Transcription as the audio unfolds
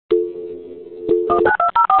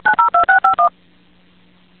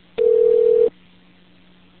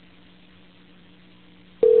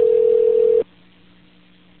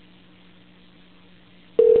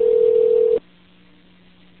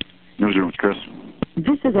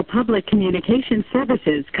This is a public communication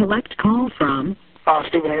services collect call from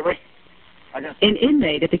Stephen Avery. an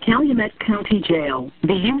inmate at the Calumet County Jail.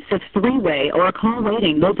 The use of three-way or a call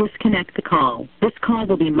waiting will disconnect the call. This call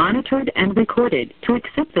will be monitored and recorded. To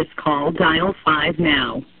accept this call, dial 5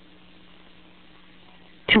 now.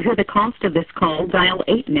 To hear the cost of this call, dial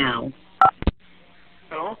 8 now.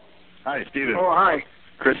 Hello? Hi, Steven. Oh, hi.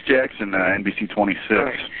 Chris Jackson, NBC 26.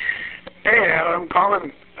 Hi. Hey, I'm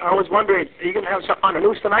calling. I was wondering, are you going to have something on the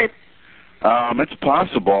news tonight? It's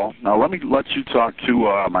possible. Now, let you talk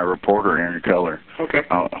to my reporter, Aaron Keller. Okay.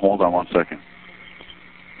 Hold on one second.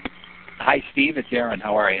 Hi, Steve. It's Aaron.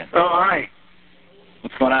 How are you? Oh, hi.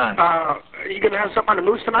 What's going on? Are you going to have something on the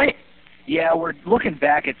news tonight? Yeah, we're looking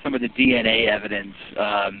back at some of the DNA evidence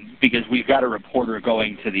because we've got a reporter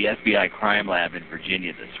going to the FBI crime lab in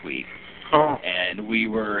Virginia this week. Oh. And we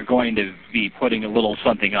were going to be putting a little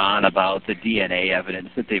something on about the DNA evidence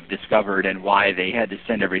that they've discovered and why they had to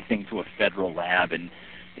send everything to a federal lab in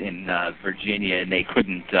Virginia, and they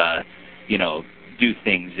couldn't, do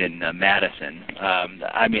things in Madison.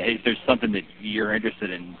 I mean, is there something that you're interested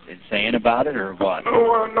in saying about it, or what?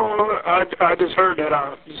 Oh, no. I just heard that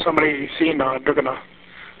somebody seen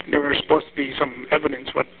there was supposed to be some evidence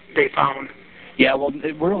what they found. Yeah, well,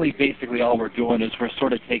 really, basically, all we're doing is we're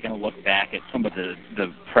sort of taking a look back at some of the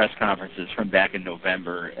press conferences from back in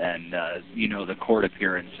November and, the court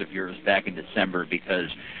appearance of yours back in December because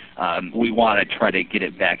we want to try to get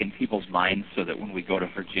it back in people's minds so that when we go to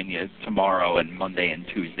Virginia tomorrow and Monday and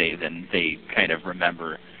Tuesday, then they kind of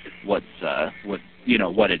remember what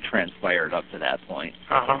had transpired up to that point.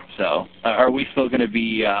 Uh-huh. So, are we still going to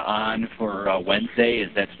be on for Wednesday? Is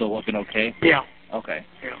that still looking okay? Yeah. Okay.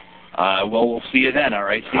 Yeah. Well, we'll see you then, all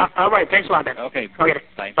right, Steve? All right. Thanks a lot, then. Okay. Okay.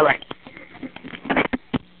 Bye. All right.